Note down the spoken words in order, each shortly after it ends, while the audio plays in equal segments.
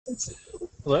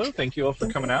Hello, thank you all for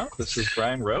coming out. This is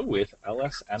Brian Rowe with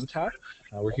LSMTAP.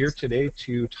 We're here today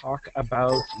to talk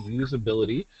about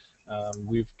usability.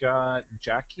 We've got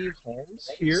Jackie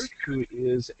Holmes here, who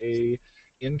is a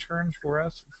intern for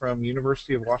us from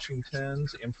University of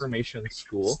Washington's Information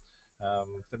School,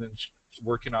 finished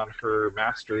working on her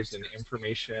master's in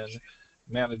information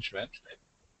management.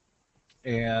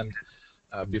 And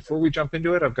before we jump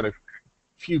into it, I've got a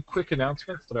few quick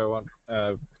announcements that I want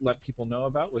to let people know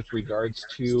about with regards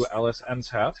to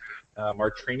LSMTAP.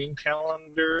 Our training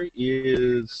calendar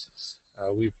is,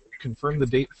 we've confirmed the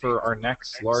date for our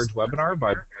next large webinar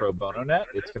by Pro Bono Net.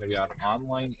 It's going to be on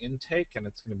online intake, and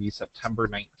it's going to be September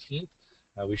 19th.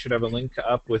 We should have a link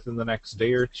up within the next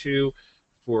day or two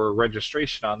for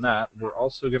registration on that. We're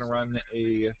also going to run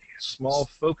a small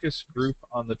focus group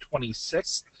on the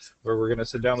 26th, where we're going to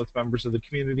sit down with members of the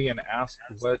community and ask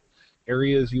what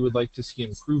areas you would like to see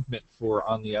improvement for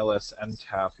on the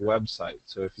LSMTAP website.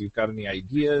 So if you've got any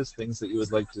ideas, things that you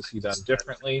would like to see done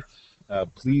differently,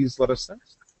 please let us know.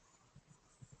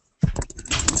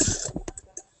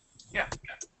 Yeah,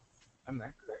 I'm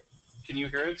there. Can you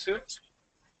hear it, Sue?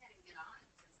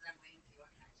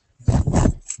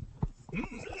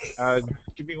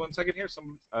 Give me 1 second here.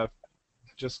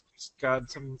 Just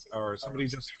got somebody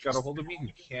just got a hold of me who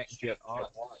can't get on.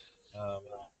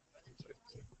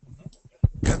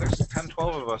 Yeah, there's 10,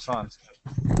 12 of us on.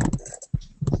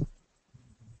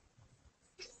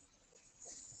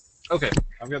 Okay,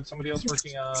 I've got somebody else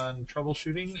working on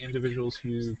troubleshooting individuals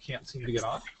who can't seem to get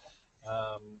on.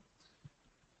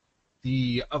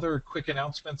 The other quick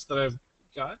announcements that I've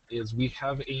got is we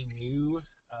have a new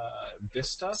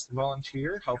Vista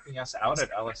volunteer helping us out at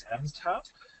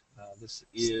LSMTAP. This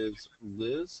is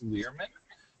Liz Learman.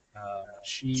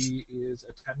 She is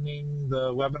attending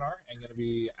the webinar and going to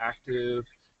be active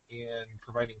in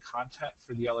providing content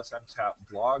for the LSMTAP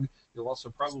blog. You'll also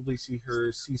probably see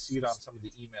her CC'd on some of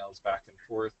the emails back and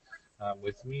forth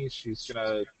with me. She's going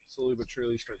to slowly but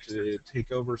surely start to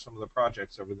take over some of the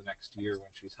projects over the next year when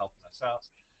she's helping us out.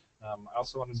 I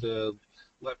also wanted to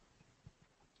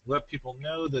let people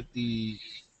know that the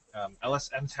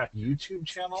LSMTAP YouTube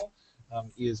channel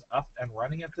is up and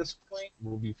running at this point.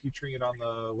 We'll be featuring it on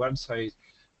the website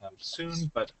soon,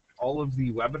 but all of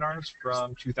the webinars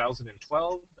from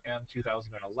 2012 and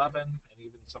 2011, and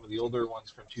even some of the older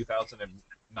ones from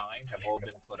 2009 have all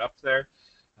been put up there.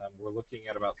 We're looking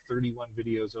at about 31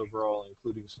 videos overall,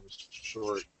 including some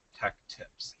short tech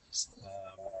tips.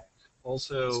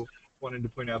 Also, wanted to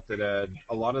point out that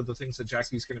a lot of the things that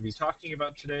Jackie's going to be talking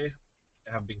about today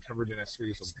have been covered in a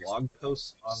series of blog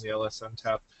posts on the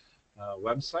LSMTAP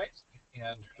website,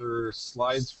 and her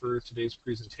slides for today's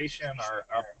presentation are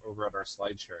up over at our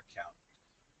SlideShare account.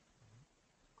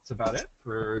 That's about it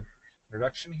for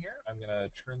introduction here. I'm going to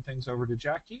turn things over to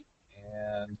Jackie,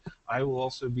 and I will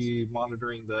also be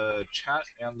monitoring the chat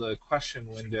and the question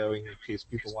window in case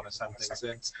people want to send things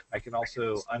in. I can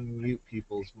also unmute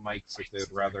people's mics if they'd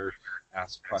rather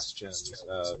ask questions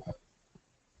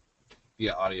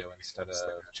via audio instead of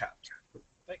chat.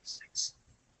 Thanks.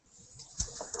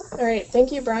 All right,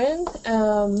 thank you, Brian.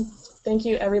 Thank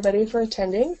you, everybody, for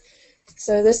attending.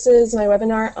 So this is my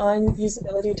webinar on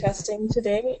usability testing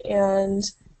today, and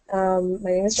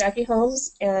my name is Jackie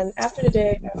Holmes, and after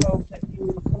today, I hope that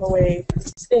you come away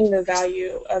seeing the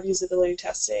value of usability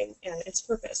testing and its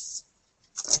purpose.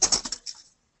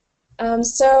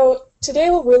 So today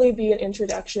will really be an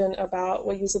introduction about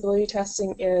what usability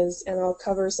testing is, and I'll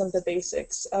cover some of the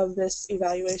basics of this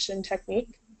evaluation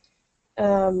technique.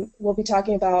 We'll be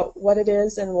talking about what it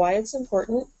is and why it's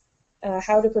important,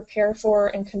 how to prepare for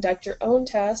and conduct your own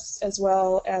tests, as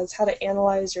well as how to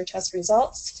analyze your test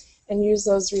results and use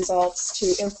those results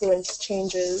to influence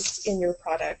changes in your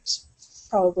product,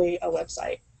 probably a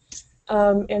website.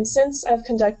 And since I've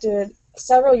conducted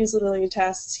several usability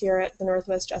tests here at the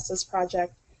Northwest Justice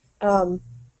Project,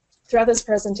 throughout this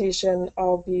presentation,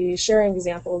 I'll be sharing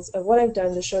examples of what I've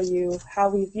done to show you how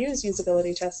we've used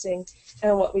usability testing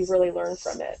and what we've really learned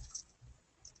from it.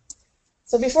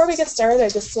 So before we get started, I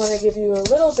just want to give you a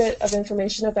little bit of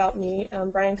information about me.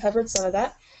 Brian covered some of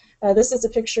that. This is a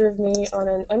picture of me on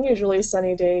an unusually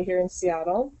sunny day here in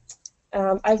Seattle.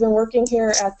 I've been working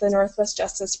here at the Northwest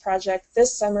Justice Project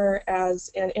this summer as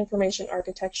an information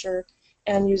architecture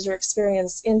and user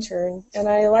experience intern, and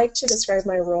I like to describe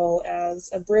my role as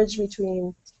a bridge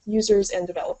between users and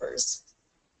developers.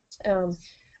 I'm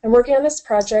working on this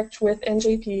project with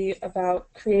NJP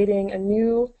about creating a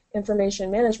new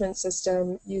information management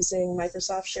system using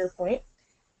Microsoft SharePoint,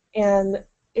 and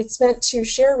it's meant to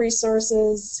share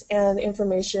resources and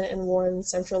information in one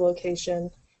central location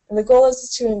And the goal is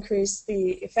to increase the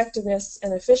effectiveness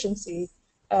and efficiency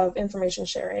of information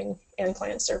sharing and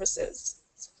client services.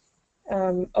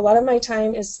 A lot of my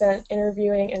time is spent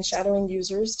interviewing and shadowing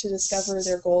users to discover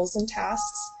their goals and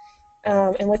tasks.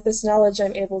 And with this knowledge,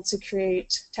 I'm able to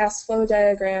create task flow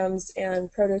diagrams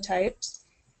and prototypes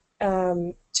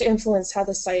to influence how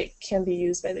the site can be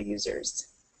used by the users.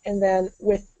 And then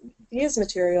with these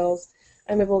materials,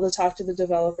 I'm able to talk to the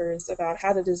developers about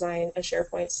how to design a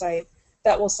SharePoint site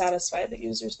that will satisfy the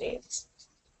user's needs.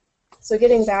 So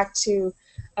getting back to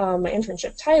my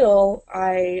internship title,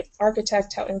 I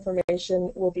architect how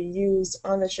information will be used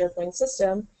on the SharePoint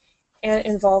system and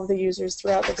involve the users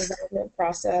throughout the development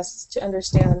process to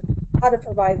understand how to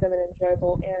provide them an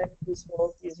enjoyable and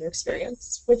useful user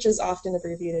experience, which is often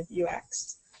abbreviated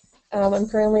UX. I'm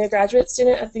currently a graduate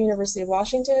student at the University of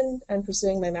Washington. I'm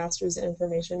pursuing my master's in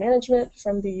information management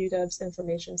from the UW's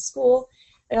Information School.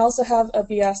 I also have a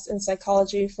BS in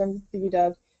psychology from the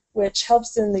UW, which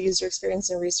helps in the user experience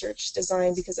and research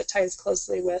design because it ties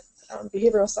closely with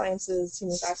behavioral sciences,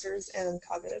 human factors, and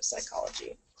cognitive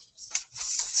psychology.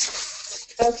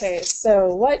 Okay,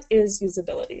 so what is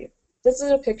usability? This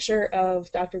is a picture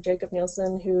of Dr. Jacob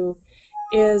Nielsen, who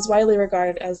is widely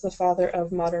regarded as the father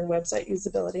of modern website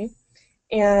usability.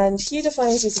 And he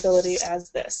defines usability as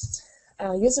this.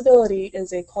 Usability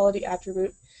is a quality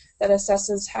attribute that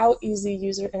assesses how easy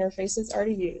user interfaces are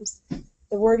to use.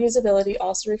 The word usability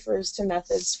also refers to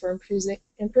methods for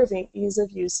improving ease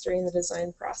of use during the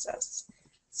design process.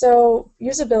 So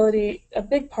usability, a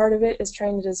big part of it is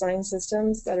trying to design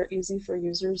systems that are easy for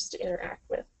users to interact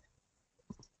with.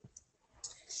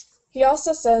 He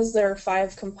also says there are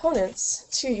 5 components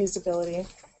to usability,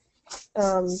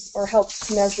 or help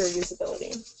measure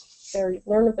usability. They're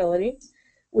learnability,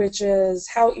 which is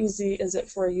how easy is it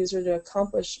for a user to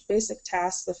accomplish basic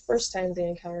tasks the first time they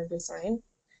encounter design.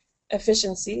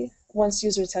 Efficiency, once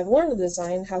users have learned the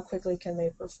design, how quickly can they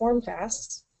perform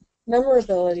tasks.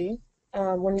 Memorability,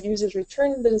 when users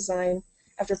return to the design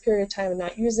after a period of time of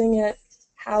not using it,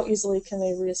 how easily can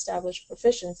they reestablish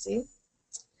proficiency.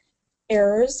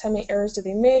 Errors, how many errors do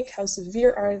they make, how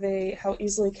severe are they, how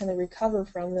easily can they recover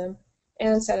from them.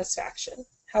 And satisfaction,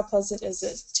 how pleasant is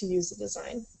it to use the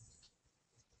design.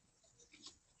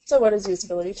 So what is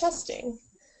usability testing?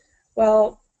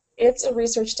 Well, it's a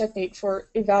research technique for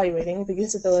evaluating the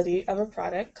usability of a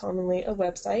product, commonly a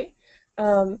website,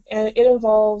 and it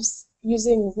involves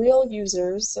using real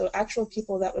users, so actual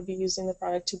people that would be using the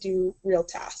product to do real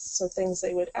tasks, so things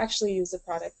they would actually use the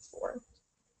product for.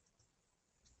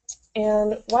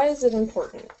 And why is it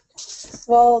important?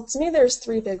 Well, to me there's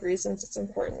 3 big reasons it's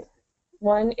important.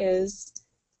 One is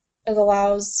it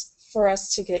allows for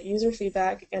us to get user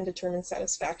feedback and determine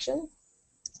satisfaction.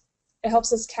 It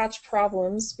helps us catch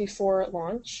problems before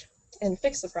launch and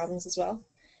fix the problems as well.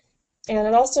 And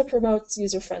it also promotes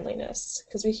user-friendliness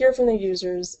because we hear from the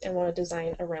users and want to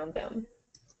design around them.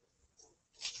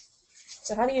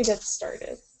 So how do you get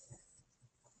started?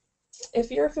 If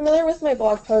you're familiar with my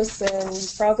blog posts, then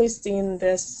you've probably seen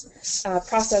this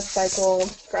process cycle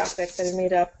graphic that I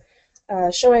made up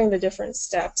showing the different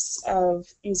steps of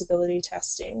usability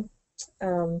testing.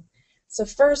 So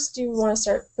first you want to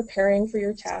start preparing for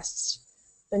your test.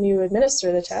 Then you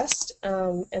administer the test,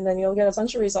 and then you'll get a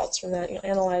bunch of results from that. You'll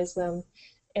analyze them,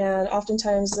 and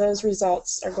oftentimes those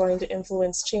results are going to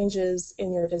influence changes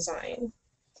in your design.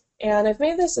 And I've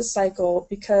made this a cycle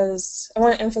because I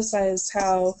want to emphasize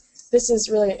how this is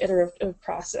really an iterative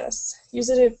process.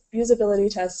 Usability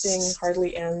testing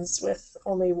hardly ends with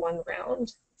only one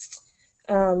round,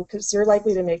 because you're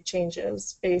likely to make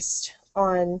changes based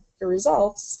on your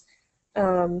results,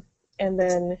 and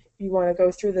then you want to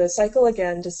go through the cycle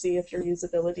again to see if your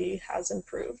usability has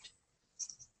improved.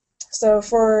 So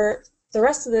for the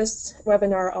rest of this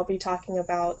webinar, I'll be talking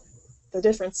about the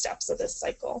different steps of this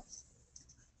cycle.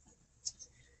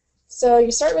 So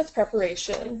you start with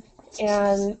preparation,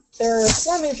 and there are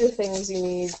 4 major things you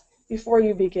need before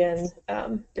you begin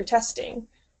your testing.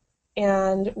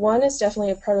 And one is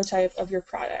definitely a prototype of your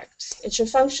product. It should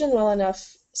function well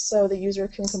enough so the user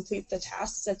can complete the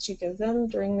tasks that you give them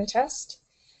during the test.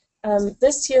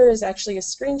 This here is actually a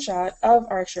screenshot of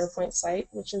our SharePoint site,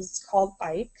 which is called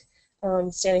IKE,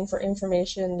 standing for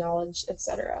Information, Knowledge,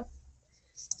 etc.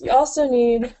 You also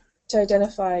need to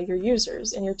identify your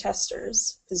users and your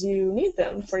testers, because you need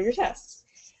them for your tests.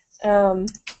 Through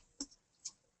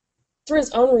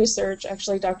his own research,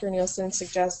 actually, Dr. Nielsen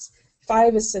suggests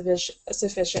 5 is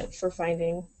sufficient for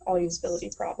finding all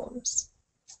usability problems.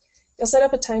 You'll set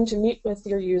up a time to meet with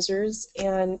your users,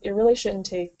 and it really shouldn't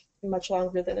take much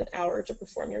longer than an hour to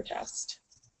perform your test.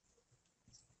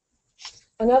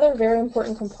 Another very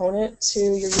important component to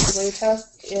your usability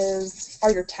test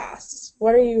are your tasks.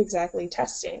 What are you exactly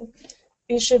testing?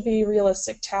 These should be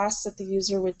realistic tasks that the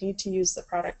user would need to use the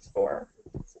product for.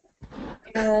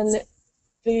 And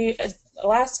the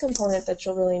last component that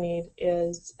you'll really need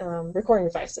is recording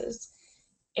devices.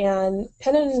 And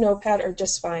pen and notepad are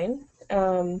just fine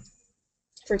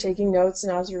for taking notes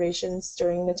and observations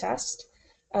during the test.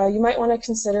 You might want to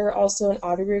consider also an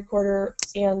audio recorder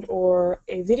and or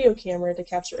a video camera to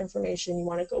capture information you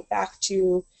want to go back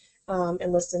to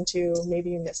and listen to. Maybe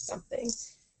you missed something.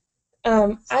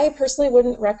 I personally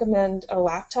wouldn't recommend a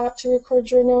laptop to record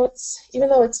your notes. Even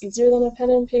though it's easier than a pen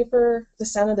and paper, the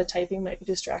sound of the typing might be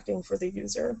distracting for the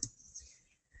user.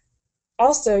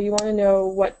 Also, you want to know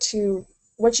what you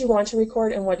want to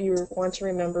record and what you want to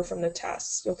remember from the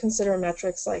test. You'll consider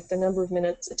metrics like the number of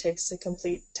minutes it takes to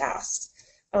complete tasks,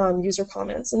 user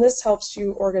comments, and this helps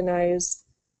you organize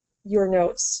your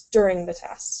notes during the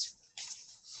test.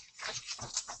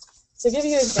 So to give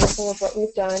you an example of what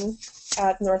we've done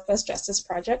at Northwest Justice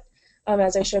Project,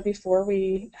 as I showed before,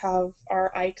 we have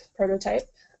our Ike prototype.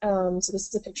 So this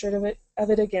is a picture of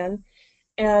it again.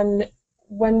 And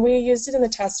when we used it in the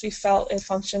test, we felt it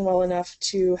functioned well enough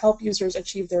to help users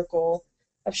achieve their goal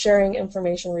of sharing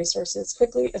information resources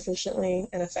quickly, efficiently,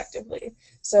 and effectively.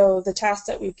 So the task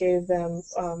that we gave them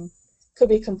could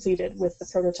be completed with the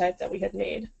prototype that we had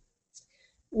made.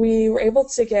 We were able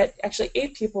to get actually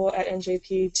 8 people at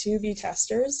NJP to be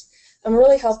testers.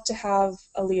 Really helped to have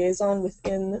a liaison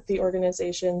within the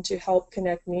organization to help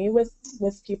connect me with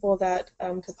people that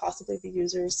could possibly be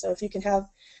users. So if you can have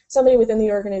somebody within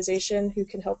the organization who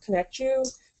can help connect you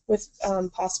with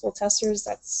possible testers,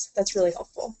 that's really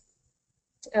helpful.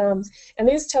 And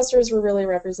these testers were really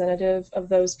representative of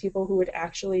those people who would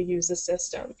actually use the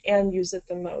system and use it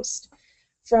the most.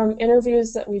 From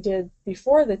interviews that we did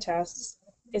before the tests,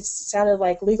 it sounded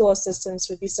like legal assistants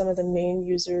would be some of the main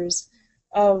users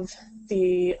of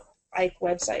the Ike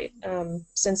website,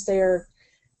 since they are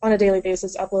on a daily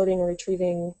basis uploading and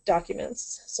retrieving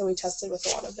documents. So we tested with a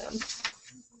lot of them.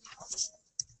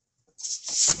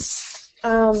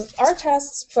 Our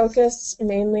tests focus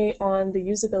mainly on the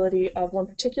usability of one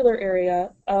particular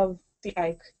area of the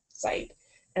Ike site,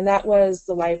 and that was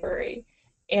the library.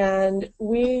 And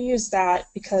we use that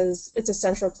because it's a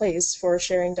central place for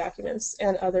sharing documents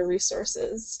and other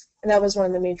resources. And that was one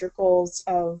of the major goals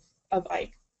of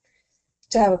Ike,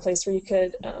 to have a place where you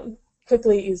could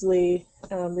quickly, easily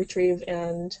retrieve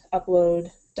and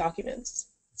upload documents.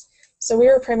 So we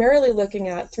were primarily looking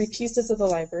at 3 pieces of the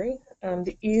library: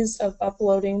 the ease of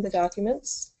uploading the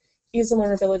documents, ease and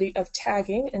learnability of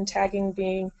tagging, and tagging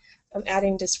being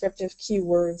adding descriptive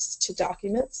keywords to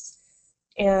documents,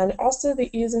 and also the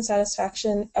ease and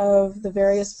satisfaction of the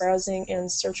various browsing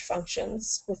and search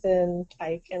functions within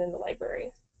Ike and in the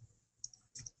library.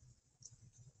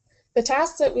 The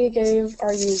tasks that we gave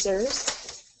our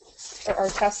users, or our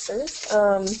testers,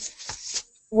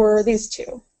 were these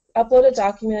 2. Upload a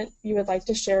document you would like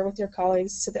to share with your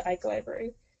colleagues to the Ike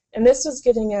library. And this was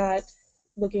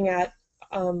looking at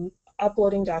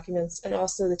uploading documents and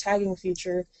also the tagging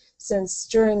feature, since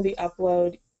during the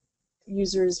upload,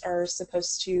 users are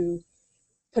supposed to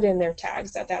put in their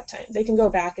tags at that time. They can go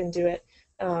back and do it,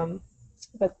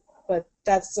 but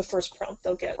that's the first prompt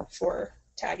they'll get for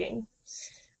tagging.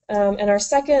 And our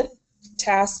second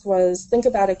task was think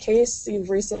about a case you've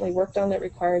recently worked on that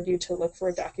required you to look for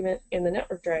a document in the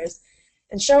network drives,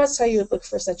 and show us how you would look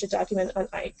for such a document on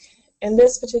Ike. And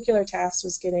this particular task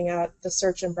was getting at the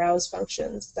search and browse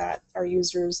functions that our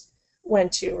users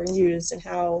went to or used, and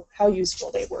how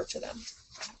useful they were to them.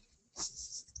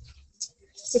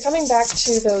 So coming back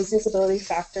to those usability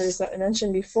factors that I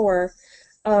mentioned before,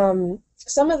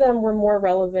 some of them were more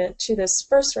relevant to this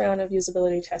first round of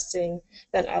usability testing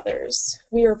than others.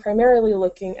 We are primarily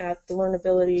looking at the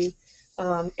learnability,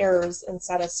 errors, and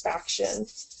satisfaction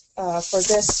for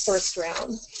this first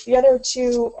round. The other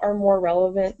 2 are more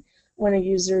relevant when a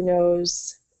user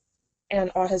knows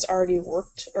and has already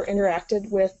worked or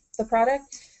interacted with the product.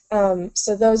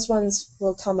 So those ones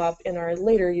will come up in our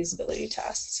later usability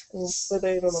tests, and we'll be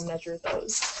able to measure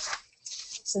those,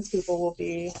 since people will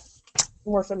be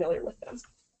more familiar with them,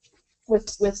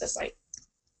 with the site.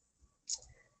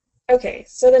 Okay,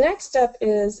 so the next step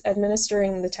is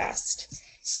administering the test.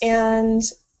 And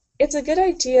it's a good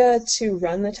idea to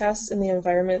run the test in the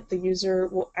environment the user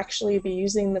will actually be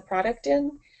using the product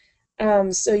in,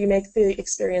 so you make the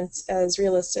experience as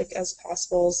realistic as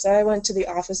possible. So I went to the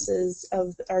offices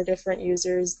of our different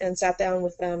users and sat down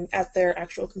with them at their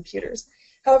actual computers.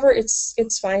 However,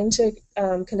 it's fine to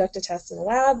conduct a test in a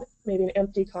lab, maybe an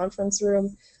empty conference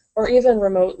room, or even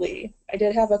remotely. I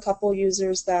did have a couple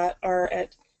users that are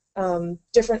at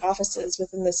different offices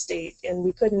within the state, and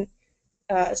we couldn't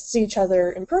see each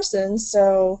other in person,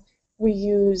 so we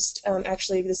used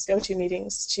actually this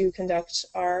GoToMeetings to conduct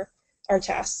our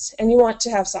tests. And you want to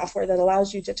have software that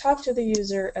allows you to talk to the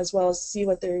user as well as see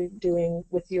what they're doing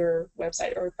with your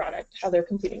website or product, how they're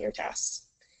completing your tasks.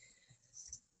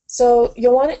 So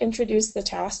you'll want to introduce the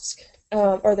task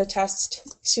or the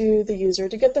test to the user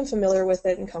to get them familiar with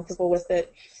it and comfortable with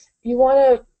it. You want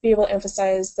to be able to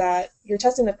emphasize that you're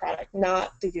testing the product,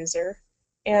 not the user,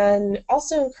 and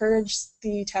also encourage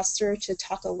the tester to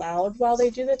talk aloud while they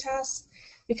do the task,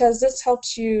 because this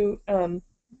helps you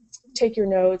take your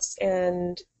notes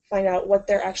and find out what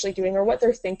they're actually doing or what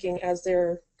they're thinking as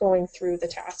they're going through the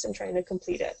task and trying to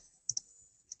complete it.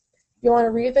 You want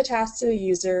to read the task to the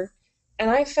user, and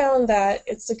I found that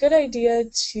it's a good idea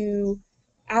to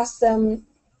ask them,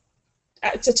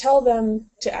 to tell them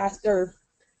to ask, or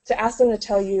to ask them to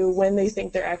tell you when they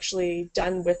think they're actually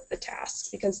done with the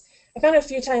task. Because I found a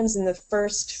few times in the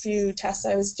first few tests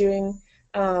I was doing,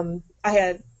 I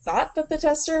had thought that the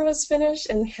tester was finished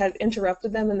and had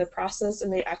interrupted them in the process,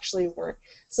 and they actually weren't.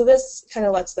 So this kind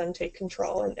of lets them take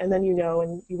control, and then you know,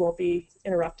 and you won't be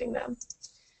interrupting them.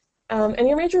 And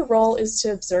your major role is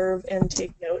to observe and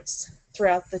take notes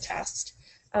throughout the test.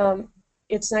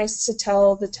 It's nice to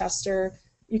tell the tester,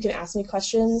 you can ask me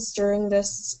questions during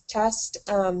this test,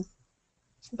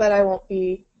 but I won't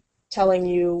be telling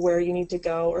you where you need to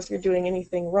go or if you're doing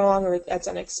anything wrong or that's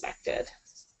unexpected.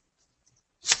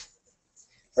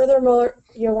 Furthermore,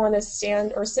 you'll want to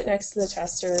stand or sit next to the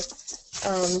tester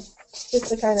just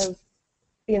to kind of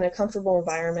be in a comfortable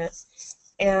environment.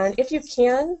 And if you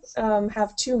can,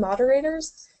 have two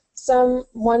moderators,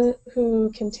 one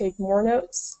who can take more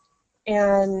notes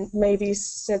and maybe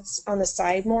sits on the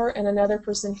side more, and another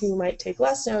person who might take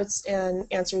less notes and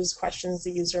answers questions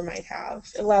the user might have.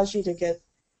 It allows you to get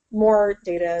more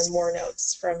data and more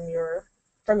notes from your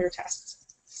tests.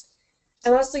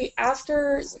 And lastly,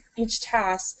 after each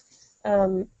task,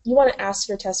 you want to ask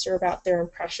your tester about their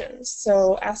impressions.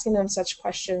 So asking them such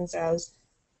questions as,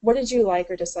 what did you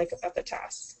like or dislike about the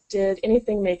task? Did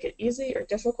anything make it easy or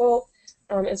difficult?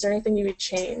 Is there anything you would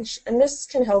change? And this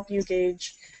can help you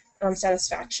gauge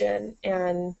satisfaction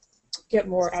and get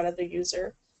more out of the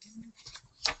user.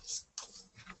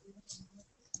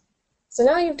 So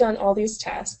now you've done all these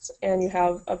tests and you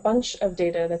have a bunch of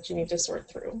data that you need to sort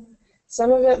through.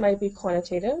 Some of it might be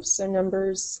quantitative, so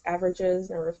numbers, averages,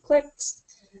 number of clicks,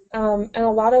 and a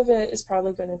lot of it is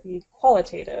probably going to be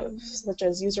qualitative, such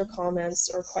as user comments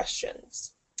or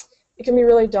questions. It can be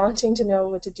really daunting to know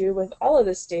what to do with all of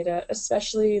this data,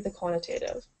 especially the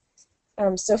quantitative.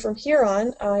 So from here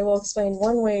on, I will explain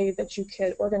one way that you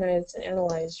could organize and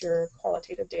analyze your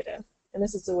qualitative data, and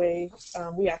this is the way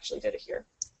we actually did it here.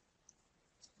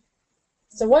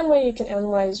 So one way you can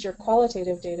analyze your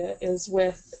qualitative data is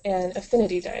with an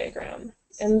affinity diagram.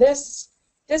 And this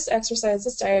exercise,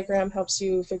 this diagram, helps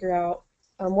you figure out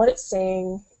what it's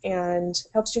saying and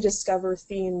helps you discover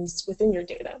themes within your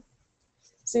data.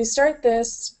 So you start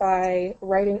this by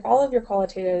writing all of your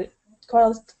qualitative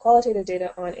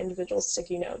data on individual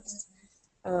sticky notes.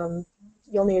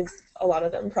 You'll need a lot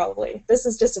of them probably. This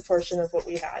is just a portion of what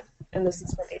we had, and this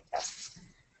is from 8 tests.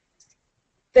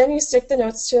 Then you stick the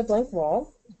notes to a blank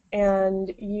wall,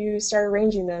 and you start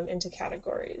arranging them into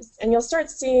categories. And you'll start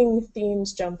seeing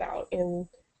themes jump out in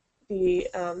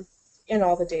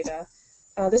all the data.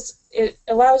 It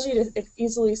allows you to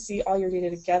easily see all your data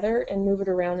together and move it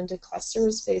around into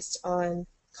clusters based on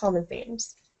common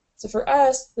themes. So for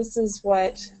us, this is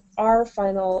what our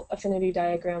final affinity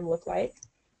diagram looked like.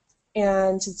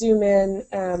 And to zoom in,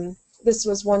 this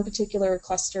was one particular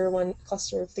cluster, one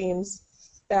cluster of themes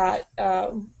that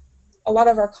a lot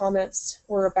of our comments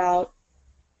were about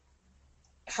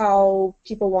how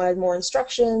people wanted more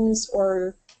instructions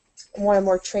or wanted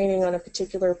more training on a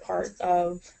particular part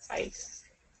of Ike.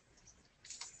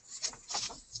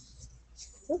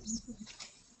 Oops.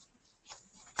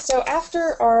 So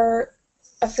after our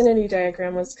affinity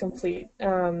diagram was complete,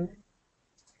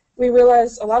 we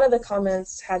realized a lot of the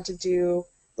comments had to do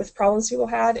with problems people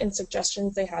had and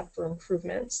suggestions they had for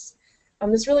improvements.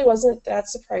 This really wasn't that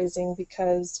surprising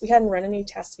because we hadn't run any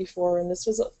tests before, and this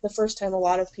was the first time a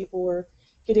lot of people were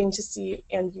getting to see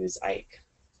and use Ike.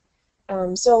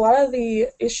 So a lot of the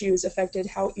issues affected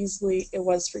how easily it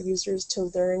was for users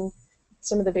to learn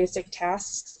some of the basic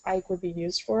tasks Ike would be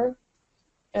used for.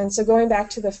 And so going back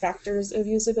to the factors of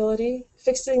usability,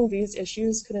 fixing these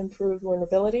issues could improve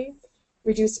learnability,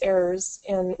 reduce errors,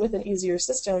 and with an easier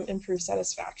system, improve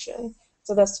satisfaction.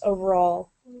 So thus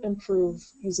overall improve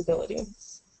usability.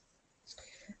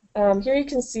 Here you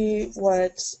can see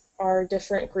what our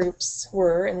different groups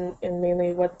were and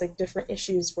mainly what the different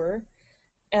issues were.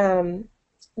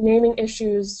 Naming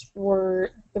issues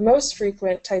were the most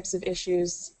frequent types of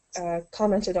issues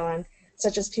commented on,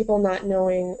 such as people not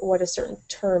knowing what a certain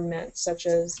term meant, such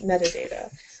as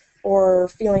metadata, or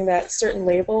feeling that certain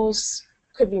labels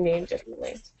could be named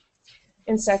differently.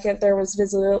 And second, there was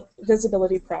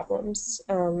visibility problems,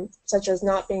 such as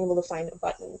not being able to find a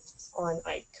button on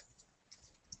Ike.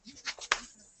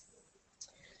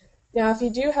 Now, if you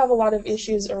do have a lot of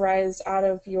issues arise out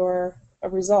of your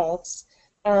results,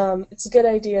 it's a good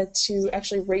idea to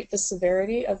actually rate the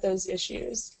severity of those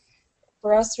issues.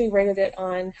 For us, we rated it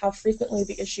on how frequently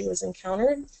the issue was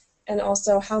encountered and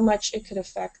also how much it could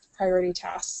affect priority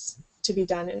tasks to be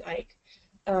done in Ike.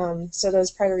 So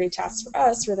those priority tasks for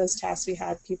us were those tasks we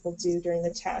had people do during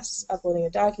the tests: uploading a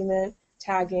document,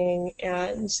 tagging,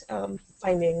 and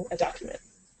finding a document.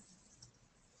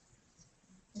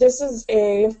 This is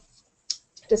a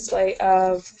display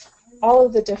of all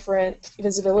of the different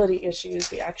visibility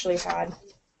issues we actually had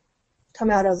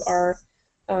come out of our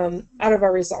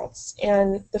results.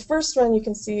 And the first one you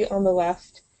can see on the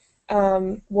left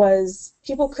was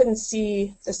people couldn't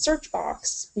see the search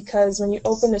box because when you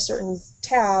opened a certain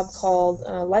tab called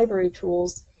Library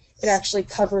Tools, it actually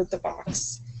covered the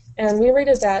box. And we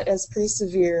rated that as pretty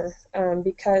severe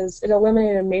because it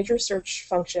eliminated a major search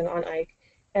function on Ike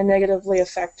and negatively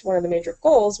affect one of the major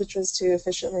goals, which was to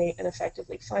efficiently and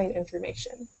effectively find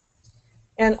information.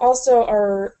 And also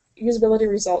our usability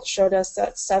results showed us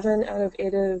that 7 out of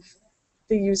 8 of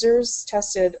the users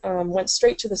tested went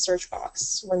straight to the search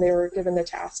box when they were given the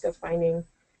task of finding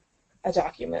a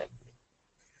document.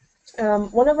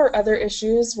 One of our other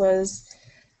issues was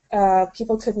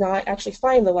people could not actually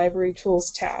find the Library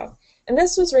Tools tab. And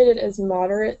this was rated as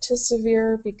moderate to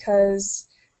severe because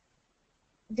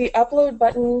the upload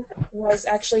button was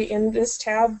actually in this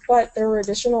tab, but there were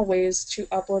additional ways to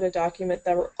upload a document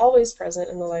that were always present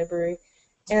in the library.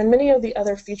 And many of the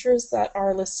other features that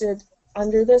are listed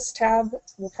under this tab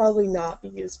will probably not be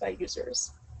used by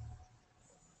users.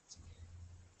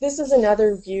 This is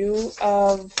another view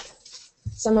of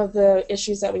some of the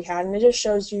issues that we had, and it just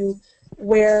shows you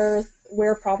where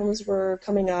problems were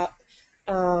coming up,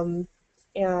 and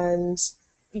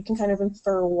you can kind of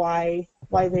infer why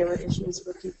they were issues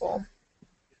for people.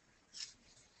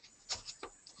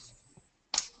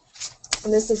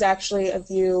 And this is actually a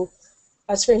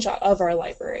screenshot of our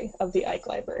library, of the Ike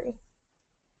library.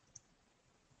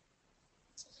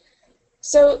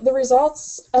 So the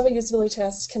results of a usability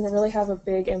test can really have a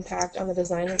big impact on the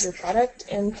design of your product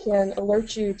and can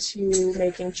alert you to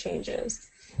making changes.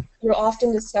 You'll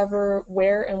often discover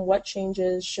where and what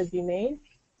changes should be made.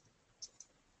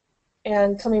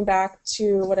 And coming back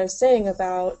to what I was saying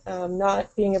about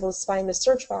not being able to find the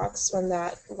search box when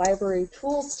that Library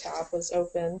Tools tab was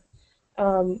open,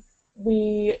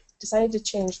 we decided to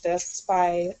change this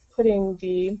by putting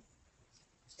the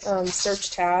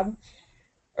search tab,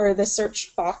 or the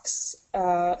search box,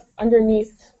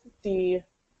 underneath the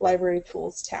Library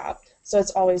Tools tab, so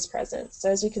it's always present.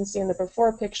 So as you can see in the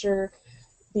before picture,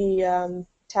 the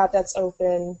tab that's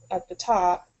open at the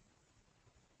top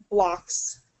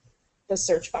blocks the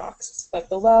search box, but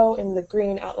below in the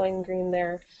green, outline green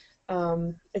there,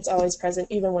 it's always present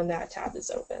even when that tab is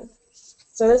open.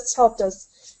 So this helped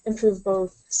us improve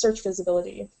both search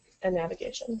visibility and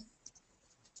navigation.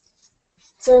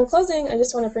 So in closing, I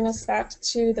just want to bring us back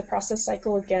to the process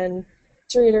cycle again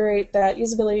to reiterate that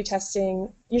usability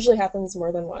testing usually happens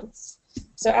more than once.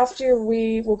 So after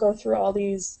we will go through all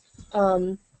these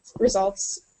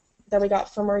results that we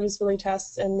got from our usability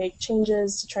tests and make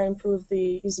changes to try and improve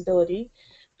the usability,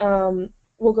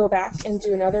 we'll go back and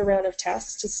do another round of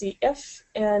tests to see if,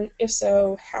 and if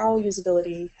so, how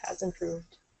usability has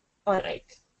improved on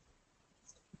Ike.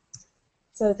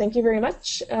 So thank you very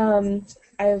much.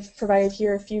 I've provided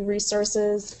here a few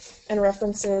resources and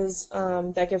references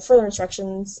that give further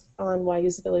instructions on why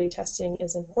usability testing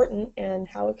is important and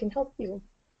how it can help you.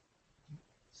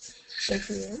 Thank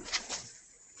you.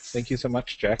 Thank you so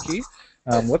much, Jackie.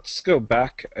 Let's go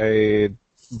back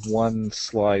one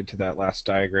slide to that last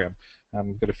diagram.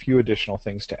 I've got a few additional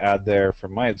things to add there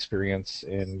from my experience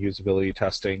in usability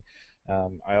testing.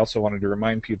 I also wanted to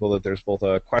remind people that there's both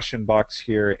a question box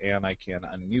here, and I can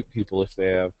unmute people if they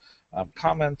have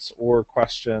comments or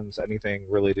questions, anything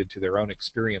related to their own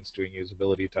experience doing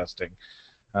usability testing.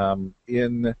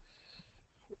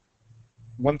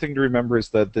 One thing to remember is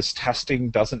that this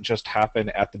testing doesn't just happen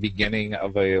at the beginning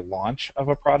of a launch of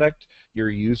a product.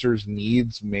 Your users'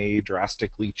 needs may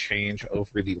drastically change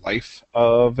over the life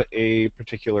of a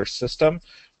particular system,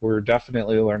 We're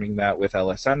definitely learning that with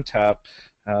LSMTAP.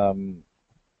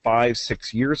 5,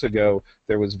 6 years ago,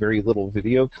 there was very little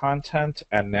video content,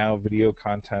 and now video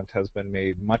content has been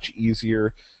made much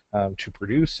easier to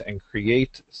produce and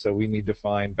create, so we need to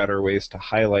find better ways to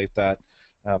highlight that.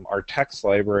 Our text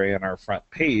library and our front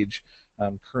page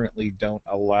currently don't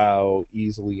allow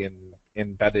easily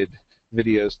embedded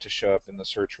videos to show up in the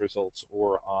search results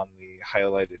or on the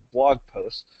highlighted blog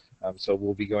posts. So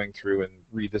we'll be going through and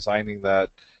redesigning that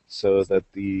so that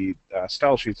the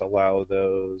style sheets allow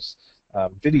those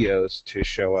videos to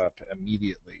show up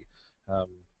immediately.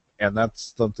 And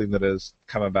that's something that has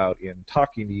come about in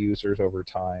talking to users over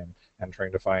time and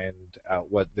trying to find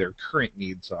out what their current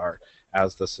needs are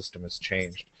as the system has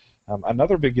changed.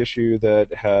 Another big issue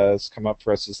that has come up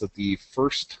for us is that the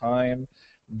first time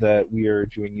that we are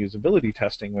doing usability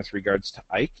testing with regards to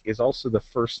Ike is also the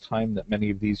first time that many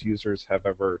of these users have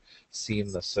ever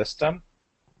seen the system.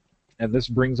 And this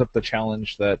brings up the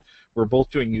challenge that we're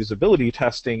both doing usability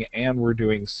testing and we're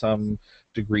doing some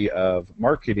degree of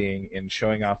marketing in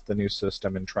showing off the new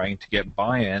system and trying to get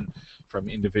buy-in from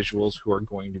individuals who are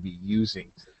going to be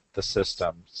using the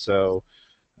system. So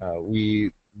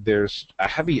there's a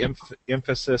heavy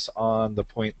emphasis on the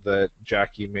point that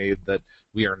Jackie made that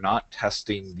we are not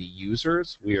testing the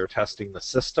users, we are testing the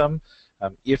system.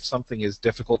 If something is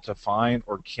difficult to find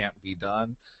or can't be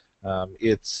done,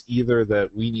 it's either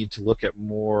that we need to look at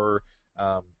more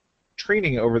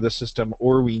training over the system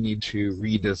or we need to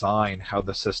redesign how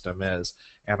the system is.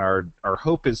 And our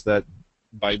hope is that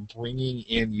by bringing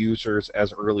in users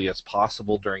as early as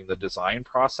possible during the design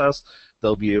process,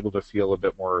 they'll be able to feel a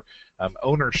bit more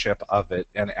ownership of it.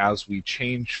 And as we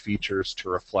change features to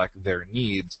reflect their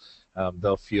needs,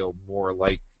 they'll feel more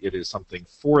like it is something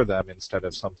for them instead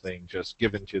of something just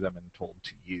given to them and told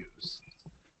to use.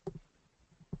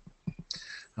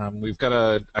 We've got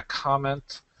a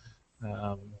comment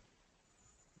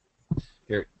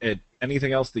here.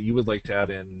 Anything else that you would like to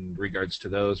add in regards to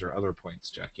those or other points,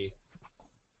 Jackie?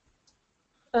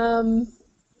 No.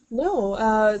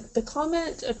 The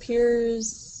comment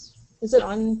appears. Is it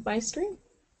on my screen?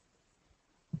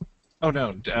 Oh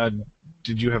no.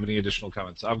 Did you have any additional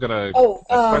comments? I've got a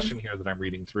question here that I'm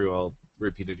reading through. I'll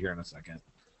repeat it here in a second.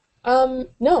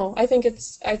 No. I think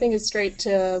it's great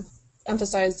to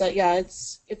emphasize that. Yeah,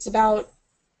 it's about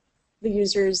the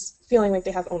users feeling like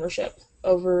they have ownership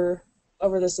over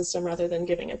the system rather than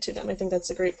giving it to them. I think that's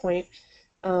a great point,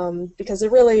 because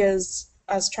it really is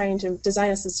us trying to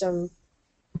design a system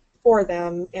for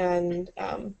them and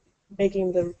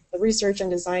making the research and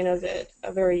design of it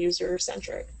a very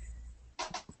user-centric.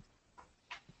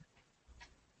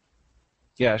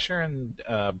 Yeah, Sharon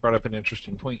brought up an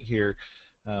interesting point here,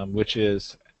 which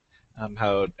is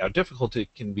how difficult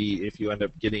it can be if you end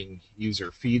up getting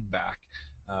user feedback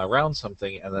around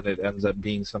something and then it ends up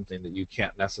being something that you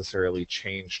can't necessarily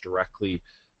change directly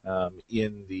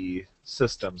in the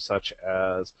system, such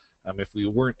as if we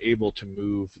weren't able to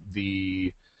move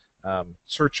the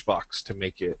search box to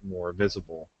make it more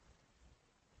visible.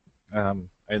 And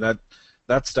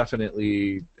that's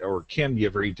definitely, or can be, a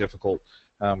very difficult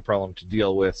problem to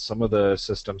deal with. Some of the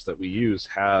systems that we use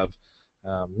have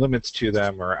limits to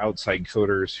them, or outside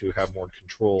coders who have more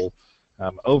control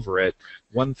over it.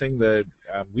 One thing that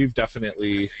we've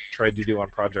definitely tried to do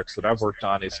on projects that I've worked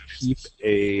on is keep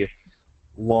a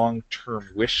long-term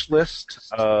wish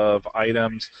list of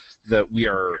items that we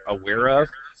are aware of,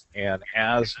 and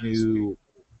as new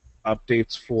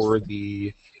updates for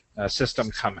the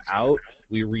system come out,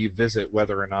 we revisit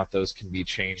whether or not those can be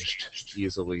changed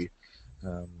easily.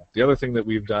 The other thing that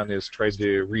we've done is tried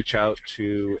to reach out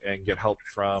to and get help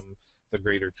from the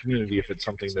greater community if it's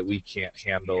something that we can't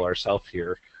handle ourselves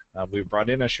here. We've brought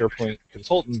in a SharePoint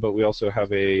consultant, but we also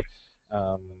have a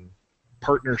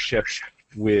partnership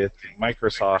with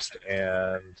Microsoft,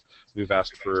 and we've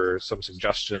asked for some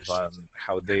suggestions on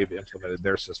how they've implemented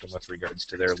their system with regards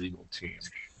to their legal team.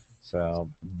 So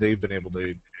they've been able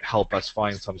to help us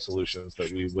find some solutions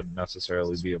that we wouldn't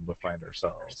necessarily be able to find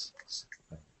ourselves.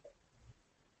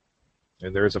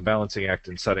 And there is a balancing act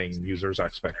in setting users'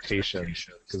 expectations,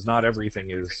 because not everything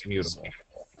is mutable.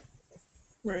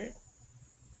 Right.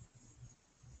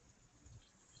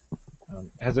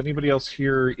 Has anybody else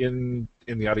here in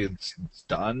the audience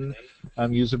done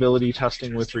usability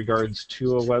testing with regards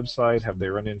to a website? Have they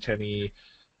run into any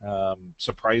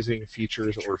surprising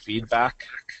features or feedback?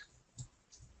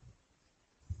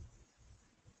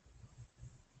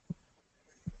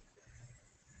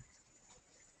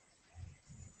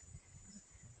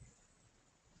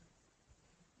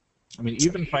 I mean,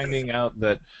 even finding out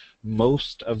that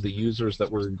most of the users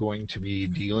that were going to be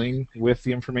dealing with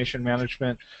the information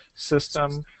management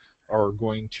system are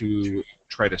going to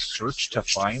try to search to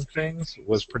find things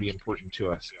was pretty important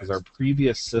to us, because our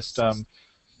previous system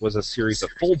was a series of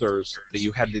folders that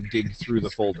you had to dig through the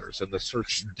folders, and the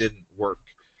search didn't work.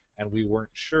 And we weren't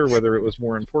sure whether it was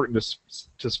more important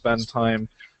to spend time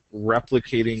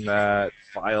replicating that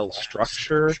file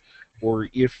structure, or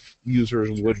if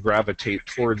users would gravitate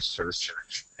towards search.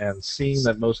 And seeing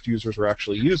that most users are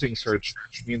actually using search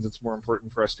means it's more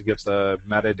important for us to get the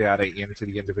metadata into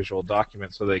the individual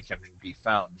document so they can be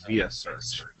found via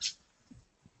search.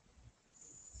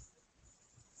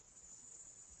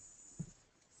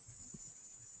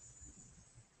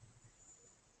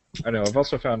 I know I've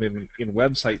also found in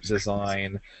website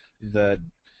design that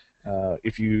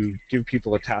if you give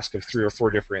people a task of 3 or 4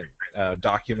 different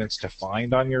documents to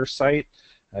find on your site,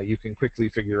 you can quickly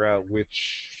figure out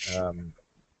which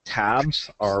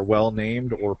tabs are well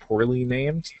named or poorly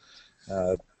named,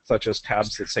 such as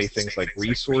tabs that say things like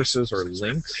resources or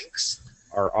links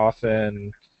are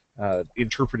often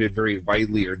interpreted very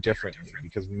widely or differently,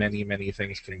 because many, many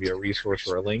things can be a resource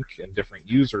or a link, and different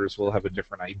users will have a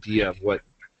different idea of what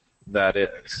that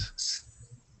is,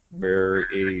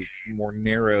 where a more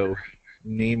narrow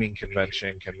naming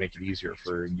convention can make it easier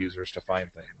for users to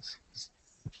find things.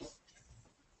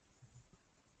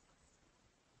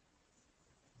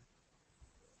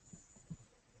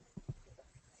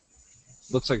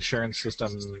 Looks like Sharon's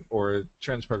system or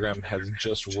Sharon's program has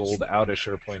just rolled out a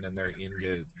SharePoint, and they're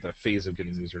in the phase of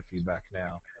getting user feedback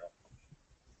now.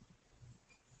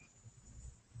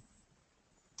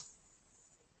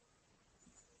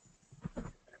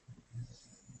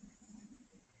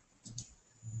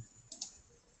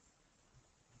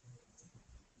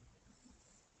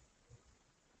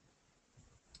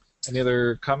 Any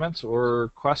other comments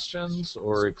or questions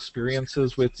or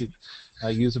experiences with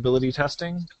usability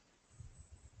testing?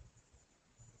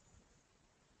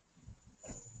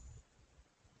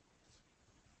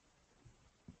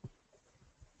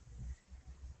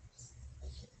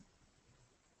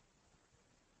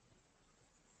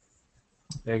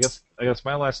 Yeah, I guess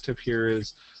my last tip here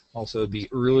is also the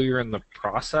earlier in the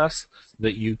process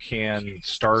that you can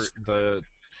start the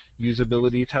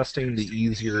usability testing, the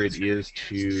easier it is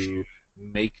to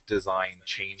make design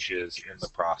changes in the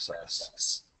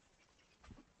process.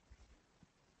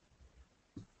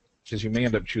 Because you may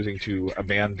end up choosing to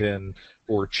abandon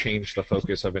or change the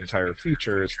focus of entire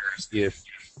features if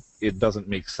it doesn't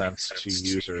make sense to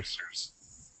users.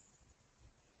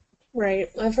 Right.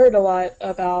 I've heard a lot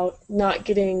about not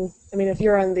getting, I mean, if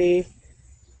you're on the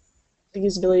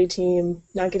usability team,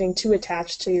 not getting too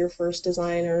attached to your first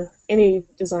design or any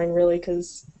design really,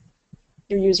 because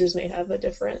your users may have a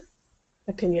different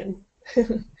opinion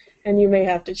and you may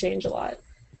have to change a lot.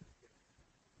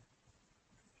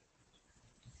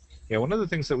 Yeah, one of the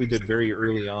things that we did very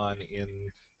early on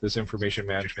in this information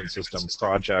management system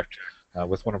project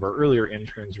with one of our earlier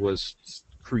interns was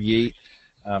create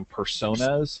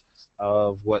personas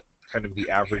of what kind of the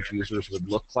average users would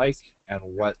look like and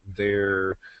what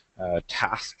their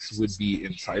tasks would be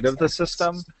inside of the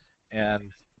system,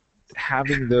 and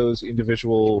having those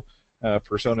individual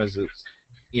personas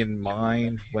in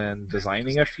mind when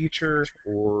designing a feature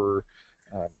or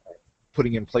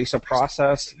putting in place a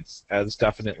process has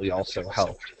definitely also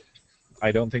helped.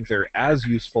 I don't think they're as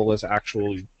useful as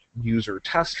actual user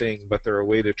testing, but they're a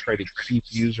way to try to keep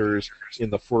users in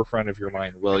the forefront of your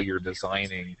mind while you're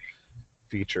designing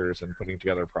features and putting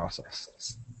together a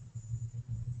process.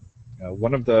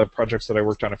 One of the projects that I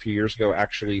worked on a few years ago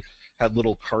actually had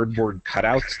little cardboard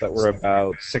cutouts that were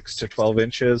about 6 to 12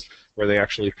 inches, where they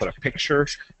actually put a picture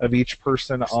of each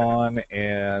person on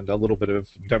and a little bit of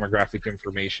demographic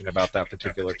information about that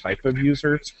particular type of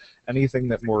user. Anything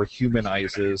that more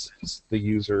humanizes the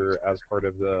user as part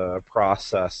of the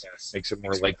process makes it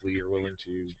more likely you're willing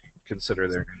to consider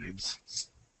their needs.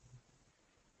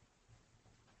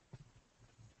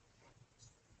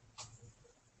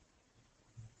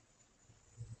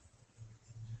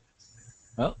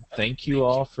 Well, thank you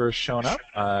all for showing up.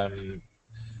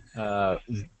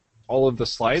 All of the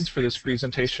slides for this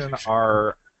presentation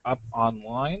are up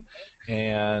online,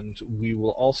 and we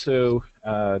will also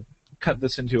cut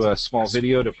this into a small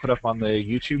video to put up on the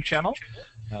YouTube channel.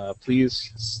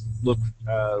 Please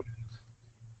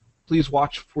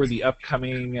watch for the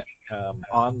upcoming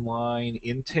online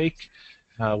intake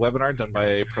webinar done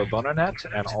by Pro Bono Net,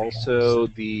 and also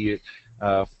the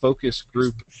focus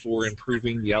group for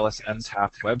improving the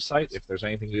LSNTAP website. If there's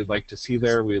anything you'd like to see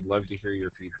there, we'd love to hear your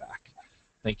feedback.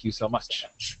 Thank you so much.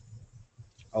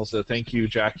 Also, thank you,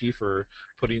 Jackie, for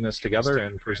putting this together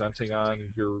and presenting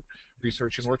on your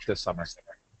research and work this summer.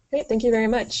 Great, thank you very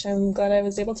much. I'm glad I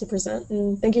was able to present,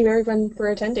 and thank you everyone for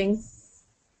attending.